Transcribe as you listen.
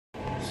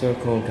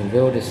Circle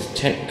Cavill. This is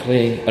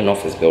technically an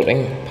office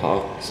building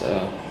park,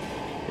 so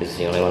this is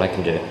the only one I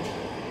can do.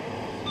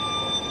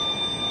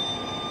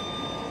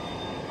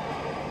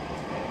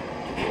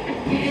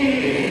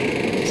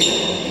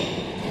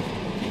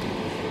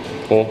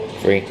 4,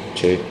 3,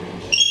 2.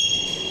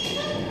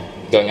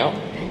 Going up?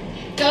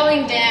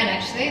 Going down,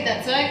 actually.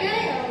 That's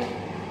okay. I'll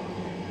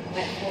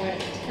wait for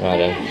it. Right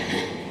then.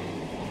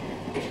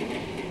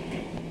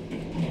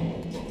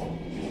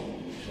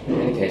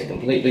 Okay, it's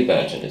completely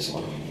burnt in this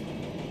one.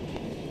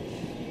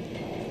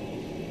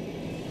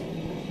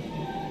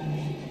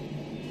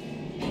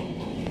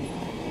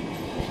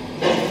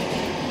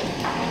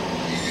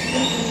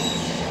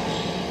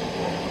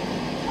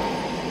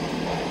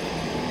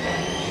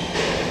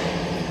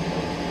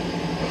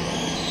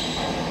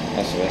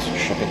 Sfrs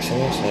shopping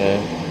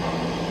centre,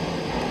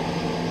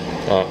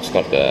 so it's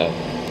got the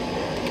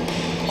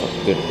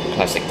good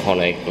classic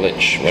Kone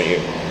glitch where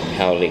your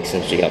power leaks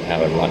into your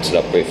power and lights it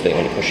up briefly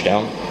when you push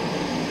down,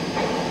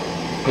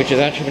 which has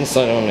actually been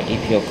started on an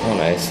EPL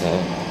Kone, so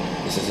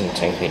this isn't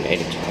technically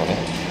native to Kone.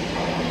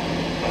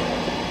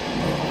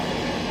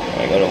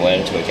 I gotta wait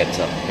until it gets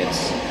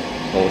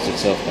holds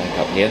itself back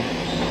up here,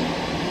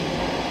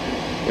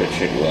 which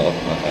should well.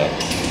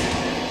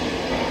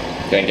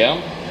 Going down?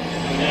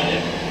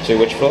 Yeah. To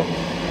which floor?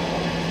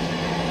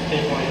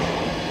 Yeah,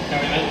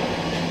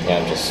 Yeah,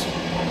 I'm just,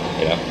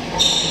 you know.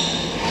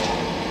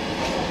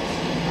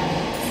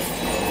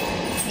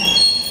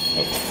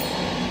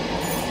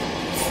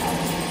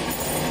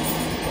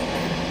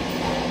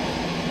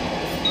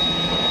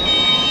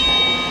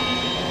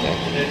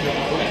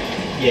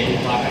 Yeah, you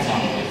like us on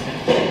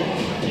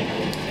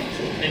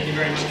Thank you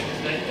very much for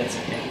today. That's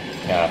okay.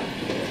 Yeah.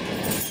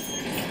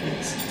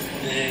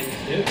 Thank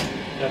you.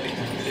 Perfect.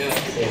 Yeah.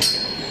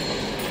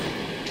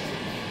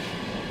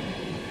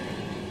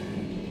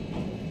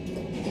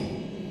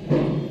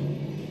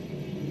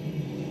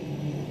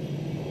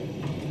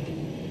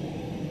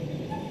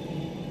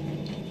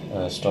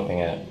 Stopping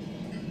at.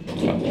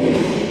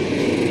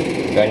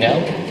 Going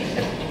down?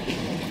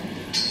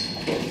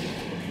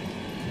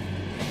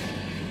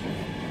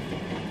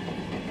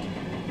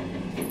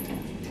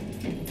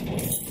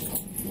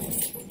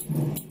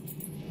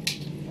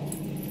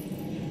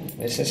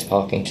 This is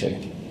parking too.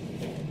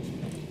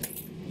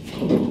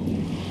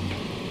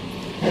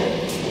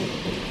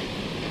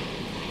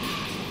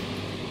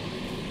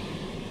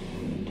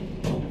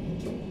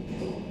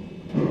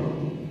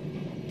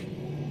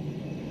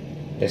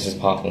 This is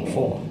parking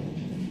 4.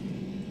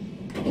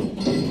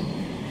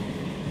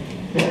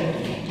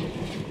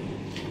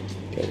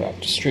 Go back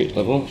to street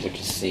level, which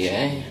is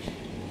CA.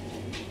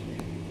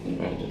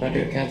 Did I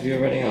do a count view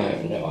already? I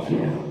have no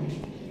idea.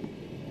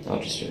 I'll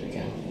just do it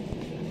again.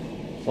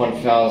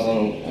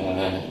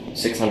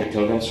 1,600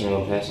 kilograms for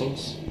normal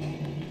persons.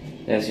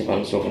 There's your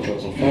button store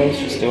controls and phones,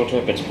 just still to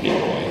it, but it's pretty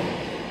boring.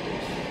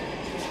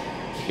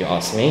 If you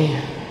ask me.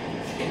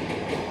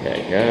 There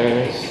it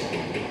goes.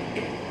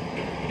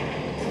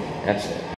 That's it.